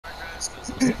because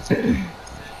those things are really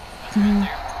worth it.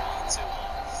 But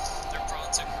they're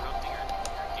prone to corrupting your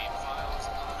game files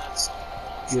and all that. So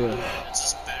Yeah. it's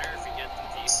just better if you get the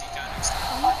PC kind of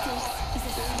extender.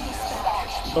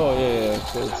 Oh yeah, of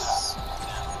course.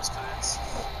 Yeah, those kinds.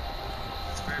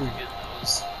 It's better if you get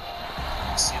those.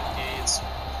 Seal gates or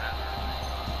whatever.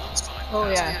 Those called like Oh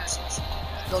yeah. passwords.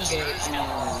 Don't get it.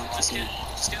 Just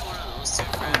get one of those two,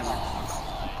 right?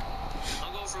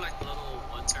 Don't go for like the little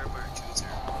 1 terabyte or 2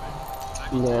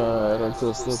 terabyte. No, I don't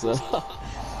trust this. I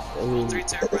mean, 3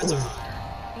 terabytes or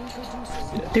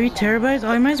higher. 3 terabytes?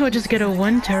 I might as well just get a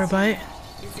 1 terabyte. 1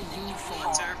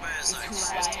 terabyte is like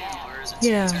 $50 and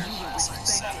Yeah. 2 terabytes is like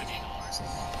 $70.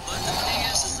 But the thing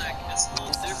is like it's no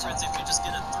difference if you just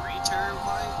get a 3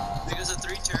 terabyte because a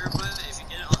 3 terabyte if you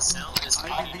get it on sale is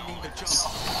 $80.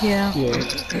 Yeah. You're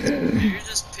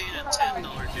just paying a $10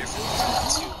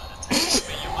 difference to 2 at a time.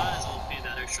 But you might as well pay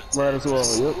that extra 10. might as well.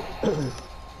 Yep.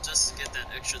 Just to get that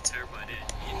extra terabyte in.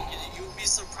 You'll be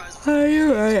surprised. Oh,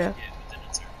 you're right.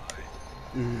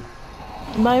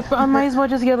 I might as well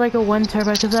just get like a 1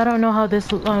 terabyte because I don't know how this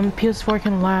PS4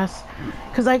 can last.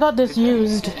 Because I got this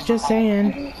used, just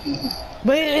saying.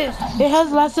 But it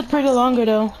has lasted pretty longer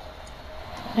though.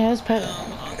 It has pet.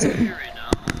 I'll tell you right now,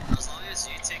 as long as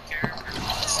you take care of your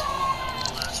console,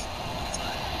 it'll last for a long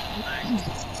time. Like,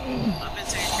 I've been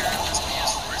taking care of this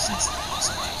PS4 since the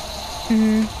PS5.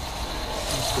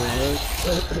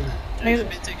 I've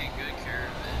been taking good care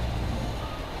of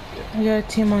it. I got a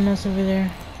team on us over there.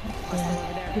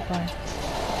 Yeah, be fine.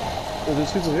 Are there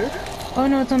people here? Oh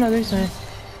no, it's on the other side.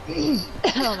 Oh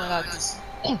my god.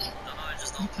 No, I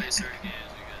just don't play certain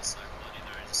games because like one,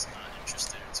 either I'm just not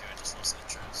interested, or two, I just lost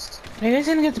interest. Are you guys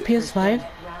gonna get the PS5?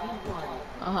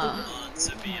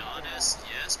 To be honest,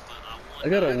 yes, but I want. I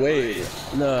gotta wait.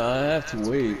 No, I have to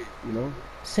wait. You know.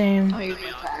 Same. Oh, you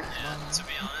To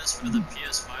be honest, for the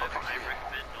PS5, I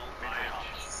recommend don't buy it on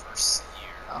the first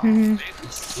year.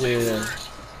 Yeah.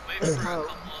 Wait for a couple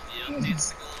of the updates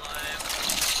to go live,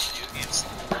 new games to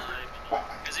go live,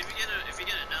 because if you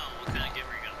get it now, what kind of game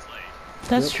are you gonna play?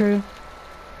 That's true.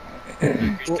 You're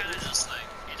kind of just like,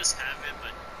 you just have it,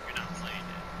 but you're not playing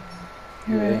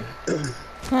it.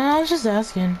 Right. I was just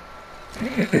asking. I'll buy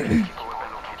it,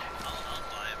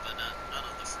 but not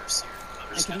on the first year.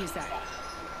 I'm just gonna play it.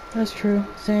 That's true.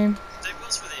 Same.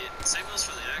 Same goes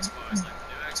for the Xbox, like the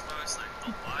new Xbox, like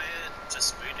don't buy it,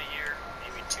 just wait a year,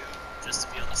 maybe 2, just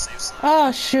to be on the safe side.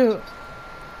 Oh shoot.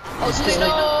 Okay,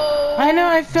 no. I know.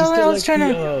 I felt Just it. I was trying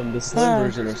to. the slim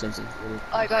version or something.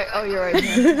 Oh, you're right.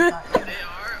 They are,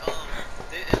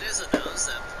 it is announced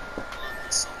that on the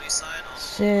Sony side, on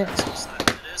Shit. the Xbox side,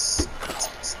 it is announced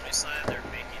on the Sony side, they're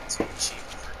making 2 cheap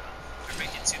for now. They're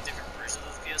making 2 different versions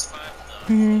of the PS5, the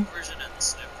full version and the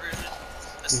slim version.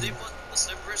 The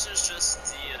slim version is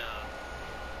just the,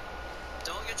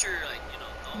 don't get your, like,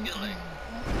 don't get, like,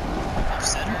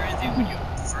 upset or anything when you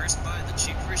first buy the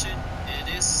cheap version. It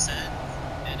is set,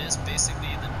 it is basically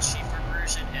the cheaper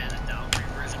version and a downgrade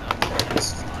version of the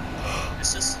PS5.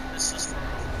 It's just for a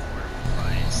affordable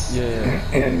price. Yeah.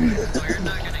 So you're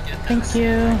not gonna get that. Thank you.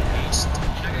 You're not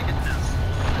gonna get that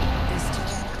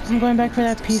full. I'm going back for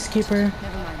that Peacekeeper.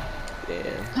 Yeah.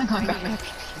 I'm going back.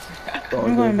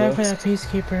 I'm going back for that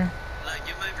Peacekeeper. Like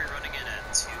you might be running it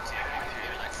at 2K,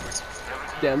 maybe like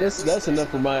 14. Damn, that's enough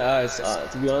for my eyes.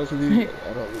 To be honest with you,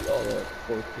 I don't need all that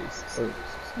 4K.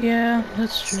 Yeah,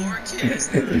 that's true. 4K is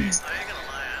nice. I ain't gonna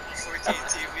lie, I'm a 4K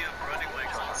TV. I'm running my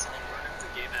console. I'm running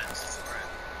the game at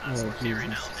 4K right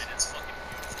now, and it's fucking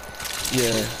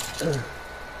beautiful. Yeah.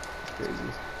 Crazy.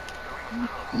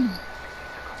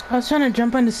 I was trying to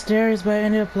jump on the stairs, but I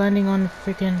ended up landing on the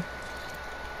freaking.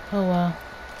 Oh wow. Now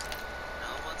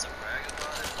I want to brag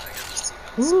about it. I got this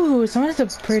TV. Ooh, someone has a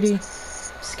pretty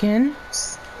skin.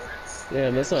 Yeah,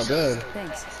 that's not bad.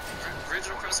 Thanks.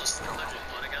 Original price was 400,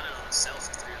 but I got it on a sale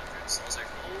for 300. So I was like,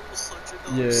 oh,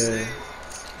 $100 Yeah. save.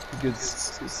 Good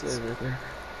save right there.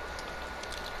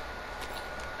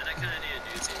 And I kind of need a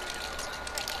new TV.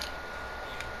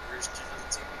 Version of the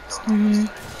TV. So it was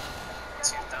like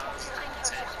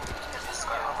 2010.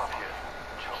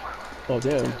 Oh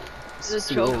damn. The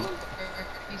choker.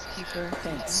 Peacekeeper.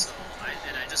 Thanks.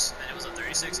 And it was a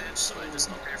 36 inch, so I just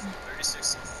upgraded from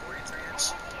 36 to 43 inch.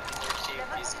 4K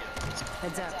Peacekeeper.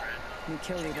 Heads up. New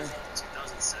kill leader.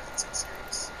 2017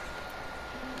 series.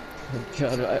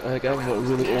 God, I got a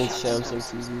really old Samsung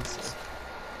TV. So.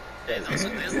 Hey, those are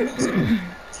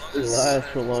It lasts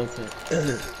for a long time. Yeah. They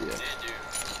do.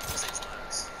 Those things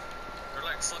last. They're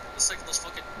like it's like those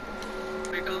fucking.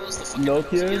 What do you call those? The fucking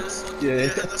Nokia? Yeah.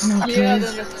 Yeah,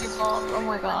 the people. Oh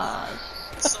my gosh.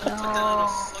 Someone put that on a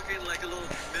fucking like a little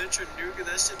miniature nuke and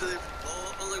that shit didn't blow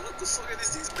up. I was was like, what the fuck are these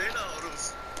things made out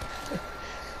of?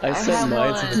 I sent have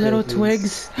mine to one. the Little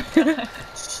Philippines.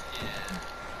 twigs.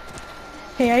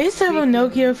 Hey, I used to have a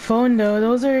Nokia phone though.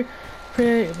 Those are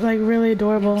pretty, like, really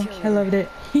adorable. I loved it.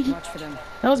 Watch for them.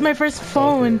 That was my first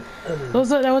phone.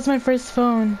 That was my first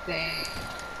phone. Same.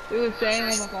 Dude, same. Oh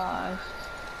my gosh.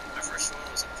 My first one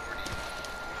was a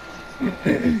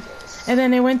 40. And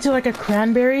then it went to like a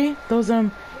cranberry. Those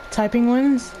typing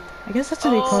ones. I guess that's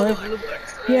what they call it.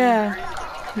 Yeah.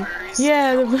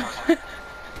 Yeah.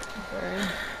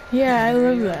 Yeah, I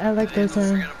love that. I like those ones.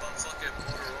 Forget about fucking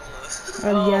Motorola.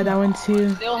 Oh yeah, that one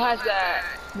too. Still has that.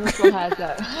 Still has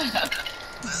that.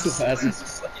 So fast. I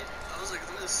was like,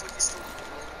 who the fuck is still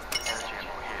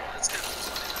Motorola? That's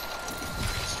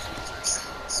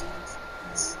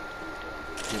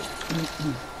kind of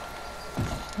funny.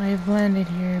 I've landed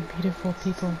here, beautiful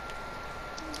people.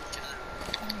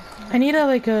 I need a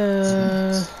like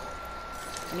a.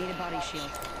 I need a body shield.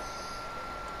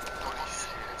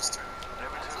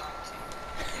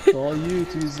 It's all you,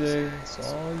 Tuesday. It's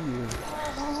all you.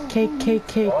 Cake, cake,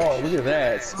 cake. Oh, look at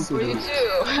that. For you Super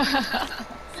too.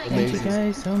 Thank you amazing.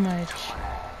 guys so much.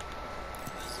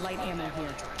 Light ammo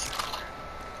here.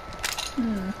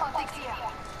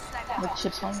 With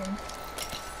chips on them.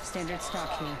 Standard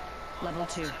stock here. Level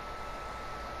 2.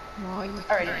 Alright.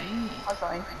 I'll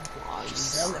join.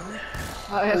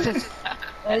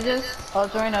 I'll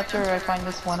join after I find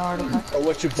this one artifact. Oh,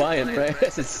 what you buying, right?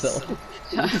 That's itself.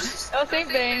 No, same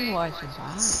thing. What you buy?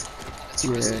 Yeah. It's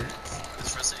Resident Evil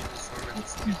 4 with the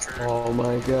fucking trigger. Oh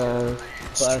my god.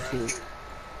 Classic.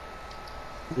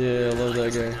 Yeah, I love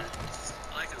that guy.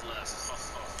 I like his laugh.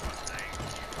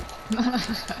 Dang.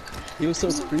 He was so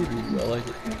creepy. I like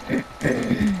it.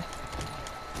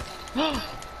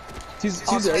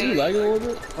 Tuesday, are you lagging a little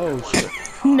bit? Oh shit.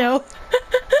 No.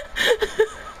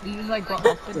 You just like go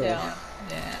up and down.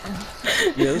 Yeah.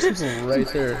 Yeah, there's people right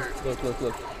there. Look, look,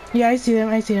 look. Yeah, I see them.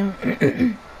 I see them. I like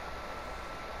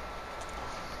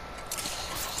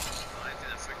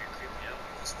that fucking creeped me out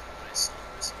when I saw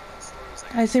Resident Evil 4. It was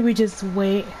like, I say we just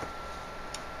wait.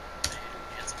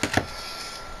 it's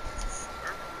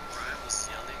Brian was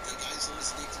yelling at me so one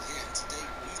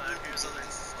time he was like,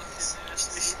 fucking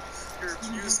Ashley, your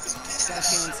abuse is Got a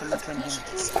feeling someone's been here.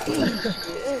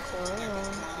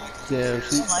 Damn,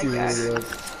 she like really that. was.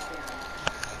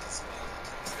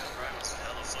 Brian was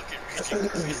hella fucking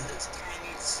reading.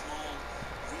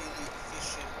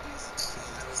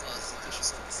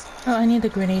 Oh, I need the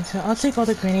grenades. I'll take all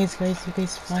the grenades, guys. You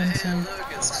guys find some.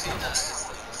 Look, it's Peanut.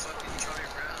 Fucking Charlie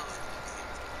Brown.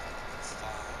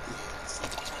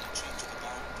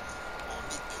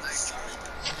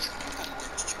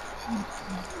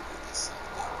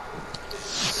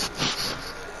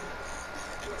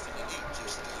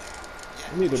 I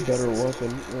need a better weapon.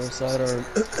 Sidearm.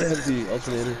 Heavy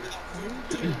alternator.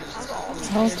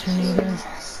 Alternator.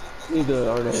 Need the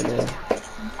R9 now.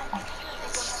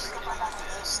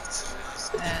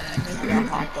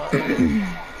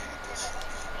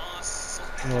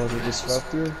 Oh, the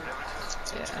disruptor.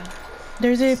 Yeah.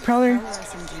 There's a prowler.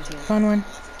 Found one.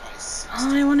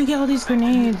 Oh, I want to get all these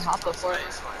grenades. Hop before.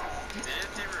 Didn't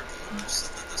they remove the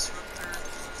disruptor?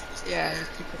 Yeah, you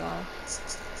keep it off.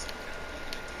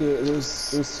 It was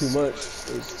too much.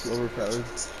 It was too overpowered.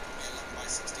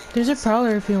 There's a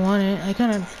prowler if you want it. I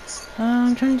kind of.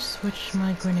 I'm trying to switch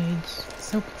my grenades.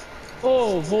 Nope.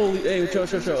 Oh, holy! Hey, watch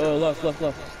out, watch out! Oh, left, left,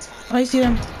 left. Oh, I see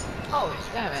them. Oh,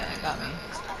 damn it, it got me.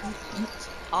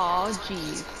 Oh,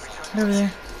 jeez. Over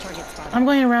there. Target spotted. I'm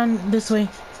going around this way.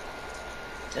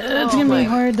 It's gonna be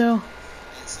hard though.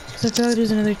 So I feel like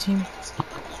there's another team.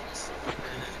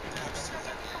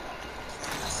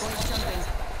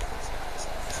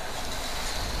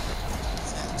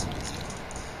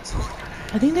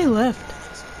 I think they left.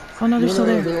 Oh no, they're still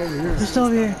there. They're still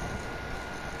over here.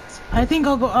 I think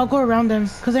I'll go around them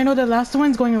because I know the last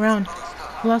one's going around.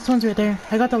 The last one's right there.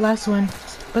 I got the last one,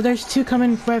 but there's two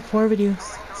coming right forward you,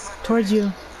 towards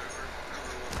you.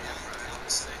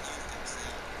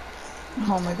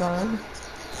 Oh my god.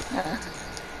 Yeah.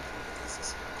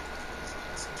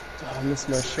 Oh, I missed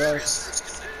my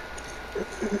shots.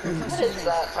 What is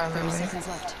that, by the 30 way? seconds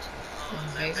left.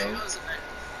 Mango?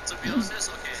 To be honest,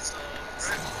 okay, so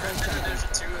Red Dead Redemption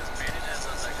 2 is painted as a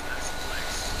like an actual like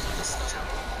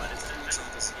joke, but it's an actual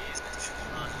disease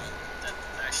that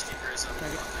actually grows up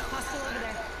Target. Hostile over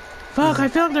there. Fuck! I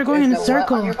feel like they're going in a Is that what on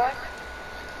circle. your back?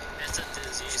 It's a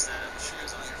disease that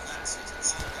shows on your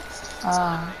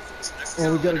back.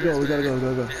 Oh, we gotta go, we gotta go, we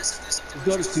gotta go. Let's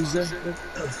go to Tuesday.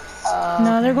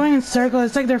 No, they're going in circle.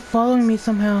 It's like they're following me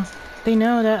somehow. They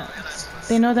know that.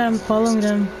 I'm following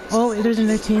them. Oh, there's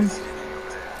another team.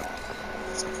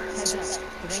 Heads up.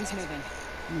 The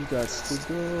You got to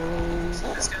go. It's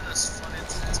kind of funny to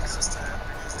this time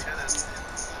because they kind of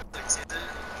like see the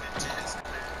ninjas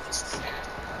and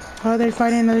Oh, they're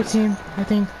fighting another team, I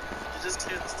think. you just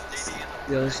kill the lady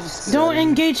in Yeah, let's just get Don't out of here.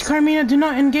 engage, Carmina. Do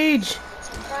not engage.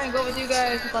 I'm trying to go with you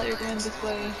guys. I thought you were going this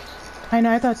way. I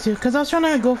know, I thought too. Because I was trying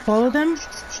to go follow them.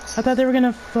 I thought they were going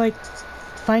to, like,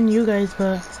 find you guys,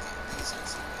 but...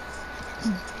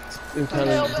 I'm kind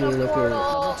of doing like a...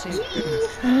 Level 2.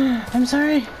 I'm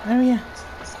sorry. Oh, yeah.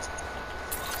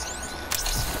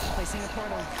 Placing a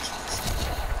portal.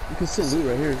 You can still loot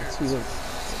right here. See what?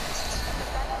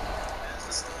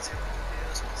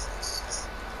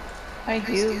 I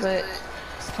do, but...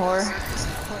 Or...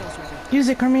 Portal's ready. Use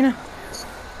it, Carmina.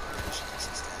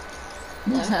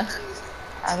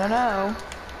 I don't know.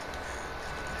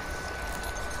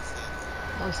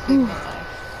 Let's take my life.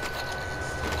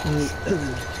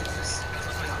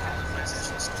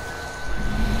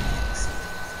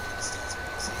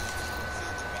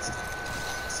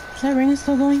 Is that ring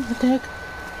still going? What the heck?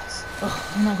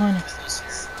 Oh, I'm not going to.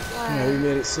 Yeah, we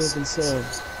made it safe and sound.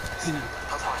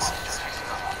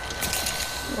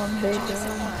 One day,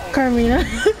 Carmina.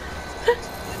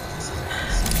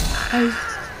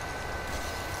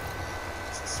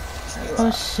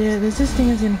 Oh shit, this thing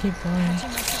is gonna keep going.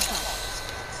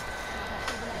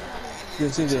 You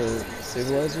see the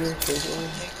stabilizer?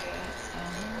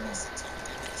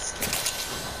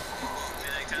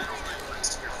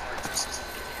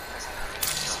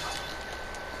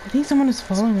 I think someone is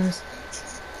following us.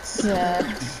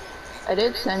 Yeah. I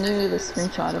did send you the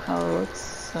screenshot of how it looks,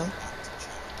 so...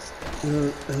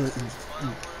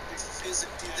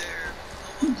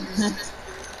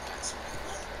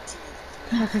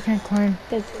 Fuck, I can't climb.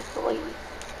 Physically.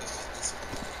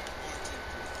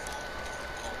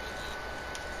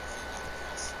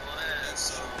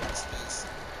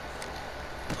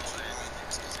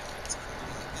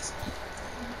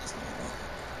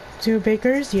 Two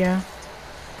bakers? Yeah.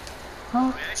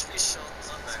 Huh? We actually showed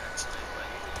one there actually, but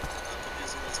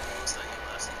invisible to most that you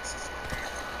last.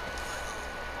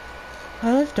 I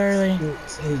left early.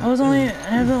 I was only,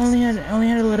 I only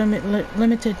had a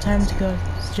limited time to go.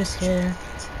 Just here.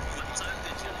 What time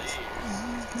did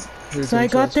you leave? So I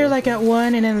got there like at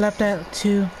 1 and then left at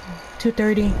 2:30. Would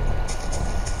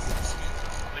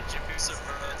you be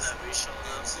surprised that we showed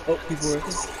up? Oh, people are...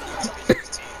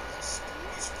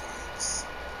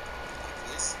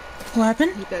 What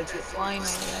happened? You guys get flying over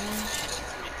there.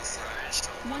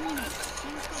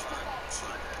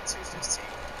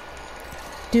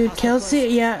 Dude, Kelsey,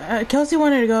 yeah, Kelsey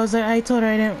wanted to go. I told her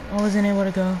I wasn't able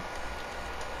to go.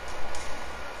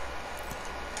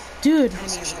 Dude, Enemy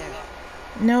over there.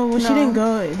 no, well, she didn't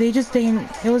go. They just they hanged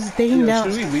Yeah, out.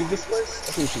 should we leave this place?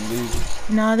 I think we should leave.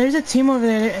 Nah, there's a team over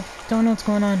there. I don't know what's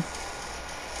going on.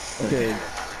 Okay.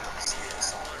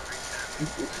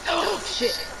 Oh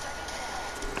shit!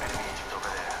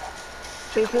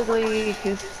 Basically,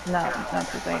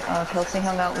 Kelsey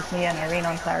hung out with me and Irene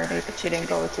on Saturday, but she didn't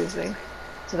go with Tuesday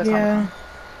to the Yeah. Comic-Con.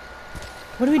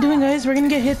 What are we doing, guys? We're gonna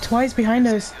get hit twice behind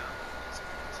us.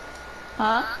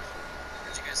 Huh?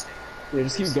 Yeah,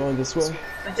 just keep going this way.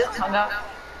 We just hung out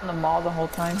in the mall the whole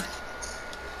time.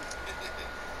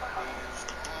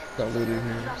 Got looted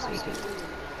here. So They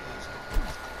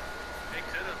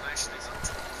could have actually gone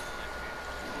to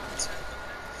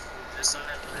this side of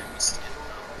the ABC and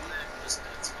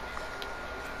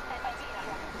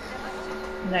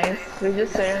Nice. We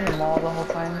just stayed in the mall the whole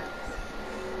time.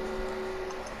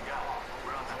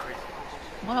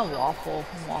 I want a waffle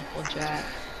from Waffle Jack.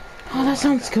 Oh, that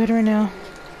sounds good right now.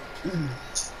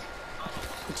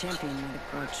 The champion made a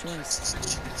poor choice.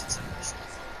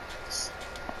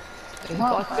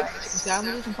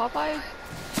 Sandwiches from Popeye?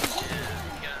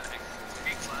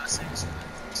 classics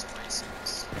with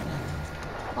spices.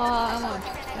 I want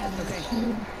Okay.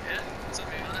 Yeah, it's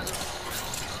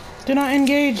okay. Do not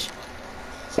engage.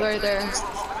 right there.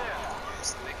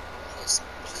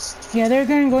 Yeah, they're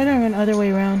gonna go there an other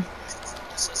way around.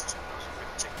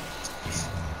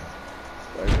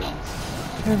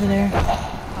 Over there.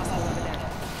 Hostile over there.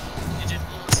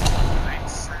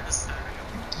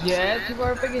 Yeah, people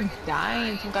are freaking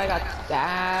dying. Some guy got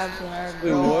stabbed and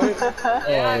Wait, what? yeah,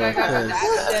 Oh, guy got thanks.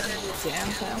 stabbed in the jam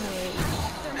sandwich.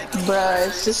 Bruh,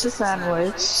 it's just a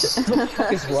sandwich. What the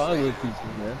fuck is wrong with people,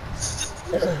 man?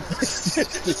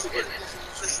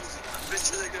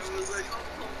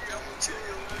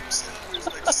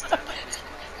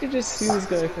 You just see this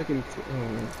guy fucking.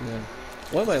 Oh man.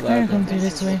 Why am I I'm gonna laughing? come through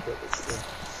this way.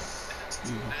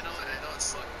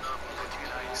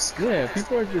 Yeah,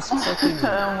 people are just fucking.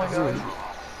 Oh my god.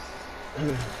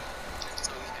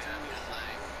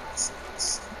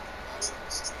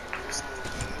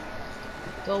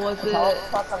 So was I'll it?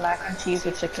 pop a mac and cheese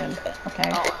with chicken. Okay.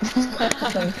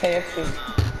 Some KFC.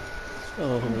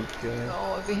 Oh my god.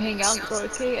 No, if we hang out, go to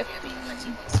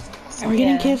KFC. Are we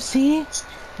getting Yeah. KFC?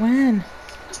 When?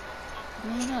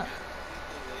 No.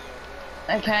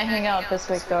 I can't hang out this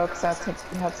week though, because I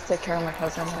have to take care of my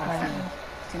cousin. apparently.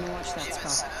 Gonna watch that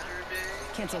spot.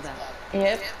 Cancel that.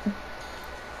 Yep.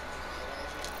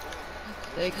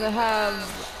 They could have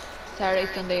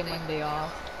Saturday, Sunday, Monday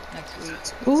off next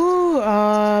week. Ooh,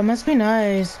 must be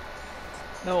nice.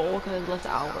 No, because less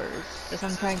hours. Because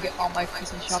I'm trying to get all my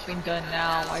Christmas shopping done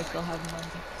now. I still have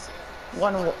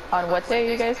money. On what day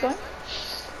are you guys going?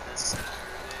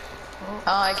 Oh,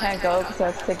 I can't go because I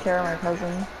have to take care of my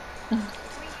cousin.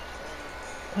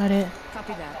 Got it.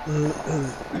 Copy that.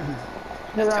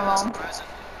 Who's my mom?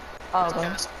 Oh,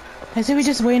 okay. I say we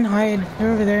just wait and hide.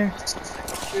 They're over there.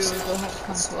 True, they'll have to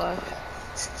come to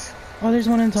us. Oh, there's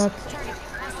one on top.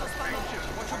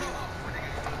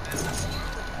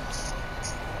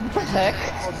 What the heck?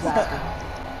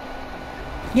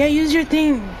 Yeah, use your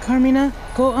thing, Carmina.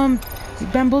 Go,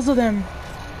 bamboozle them.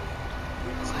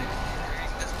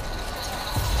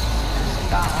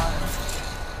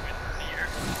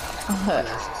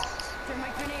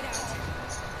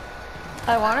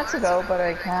 I wanted to go, but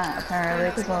I can't apparently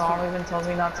because my mom even told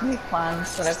me not to make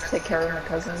plans, but I have to take care of my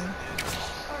cousin.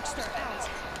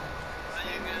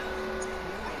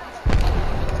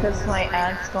 Because my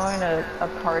aunt's going to a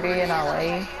party in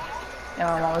LA, and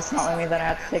my mom was telling me that I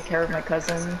have to take care of my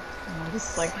cousin. And I'm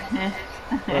just like, eh.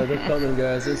 Alright, they're coming,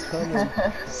 guys. It's coming.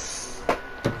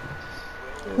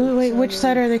 Wait, which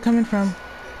side are they coming from?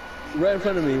 Right in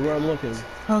front of me, where I'm looking.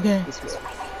 Okay. This way.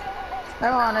 I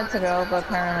wanted to go, but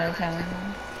apparently I can't.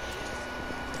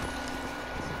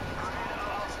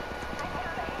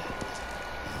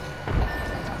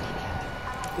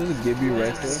 There's a Gibby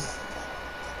right there.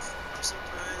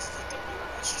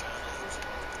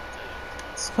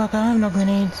 Fuck, I have no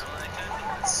grenades.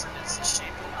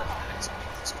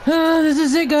 This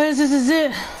is it, guys. This is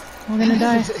it. We're gonna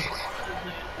die.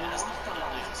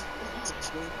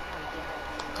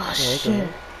 Oh, shit.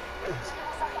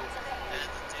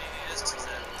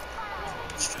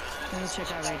 Let me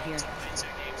check out right here.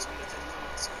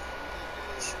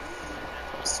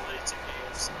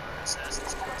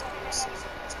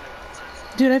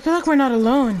 Dude, I feel like we're not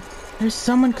alone. There's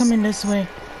someone coming this way.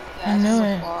 I know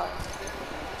it.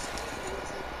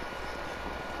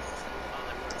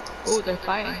 Oh, they're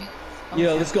fighting.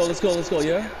 Yeah, let's go,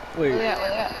 yeah? Wait.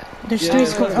 Yeah. There's Yeah, three yeah,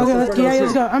 squad. yeah, Okay, yeah,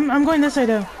 let's yeah. go. I'm going this way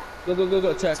though. Go,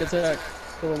 attack. Kill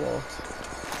them all.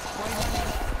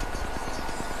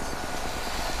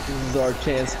 This is our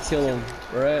chance to kill them.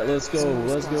 Alright, let's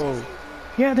go.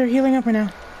 Yeah, they're healing up right now.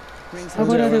 I'll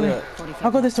go the other way.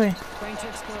 I'll go this way. Going to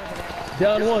explore over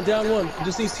there. Down one.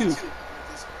 Just these two.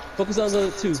 Focus on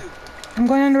the two. I'm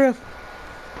going on the roof.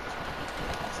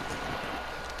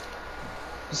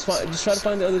 Just try to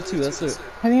find the other two, that's it.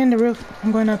 I think on the roof.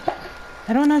 I'm going up.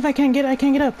 I don't know if I can get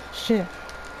up. Shit.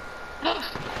 I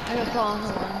got saw on the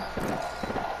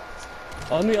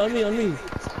one. On me.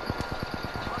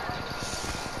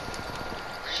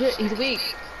 Shit, he's weak.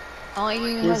 All I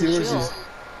even Where's has he? a shield.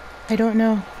 I don't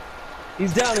know.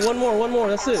 He's down, one more,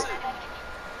 that's it.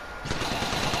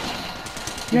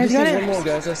 You guys got One it? more,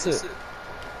 guys, that's it.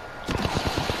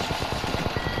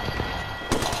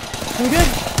 We're good.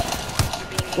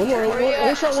 One more,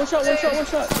 one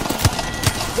shot.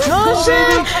 Oh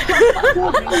shit!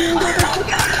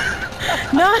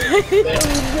 Nice!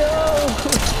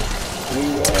 We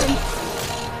won.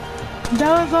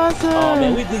 That was awesome! Oh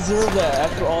man, we deserve that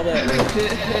after all that,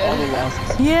 all the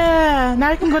losses. Yeah! Now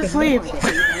I can go to sleep.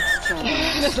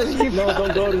 No,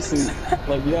 don't go to sleep.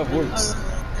 Like, you have work.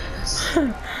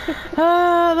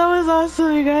 That was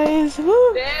awesome, you guys. Woo!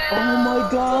 Oh my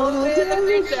god,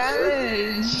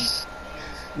 Damage.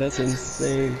 that's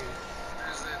insane.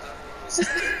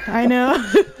 I know.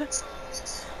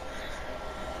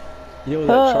 Yo,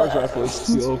 that charge rifle is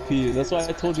too OP. That's why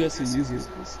I told you guys to use it.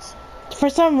 For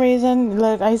some reason,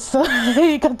 like, I still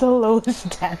got the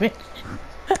lowest damage.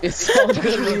 It's all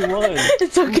good, we won.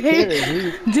 It's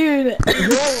okay. Dude. Yo,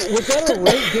 was that a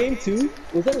ranked game too?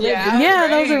 Was that a ranked game? Yeah,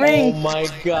 that was a Oh ring. my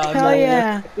god. Hell no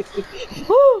yeah. way.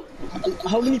 Woo!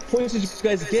 How many points did you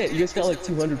guys get? You guys got like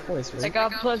 200 points, I right?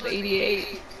 got plus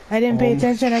 88. I didn't pay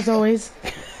attention as always.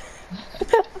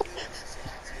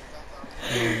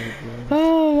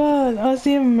 Oh god, I'll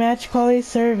see a match quality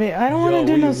survey. I don't want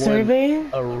to do no survey.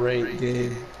 A ranked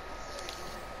game.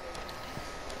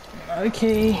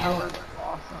 Okay.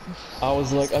 I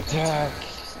was like, attack.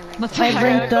 I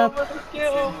ranked up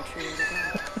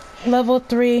level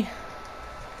 3.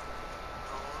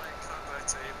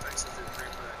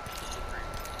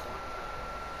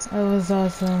 That was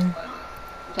awesome.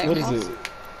 What is it?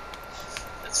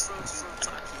 It's from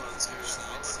Taiwan too.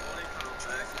 Only come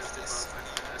back if they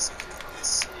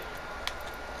bought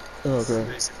Oh, okay.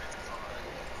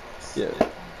 Yeah.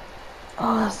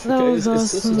 Oh, that Okay, was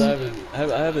it's just awesome. I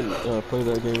haven't played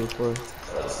that game before.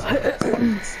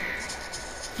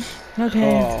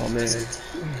 Okay. Oh man.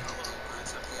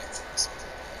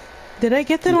 Did I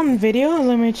get that on video?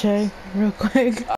 Let me check real quick.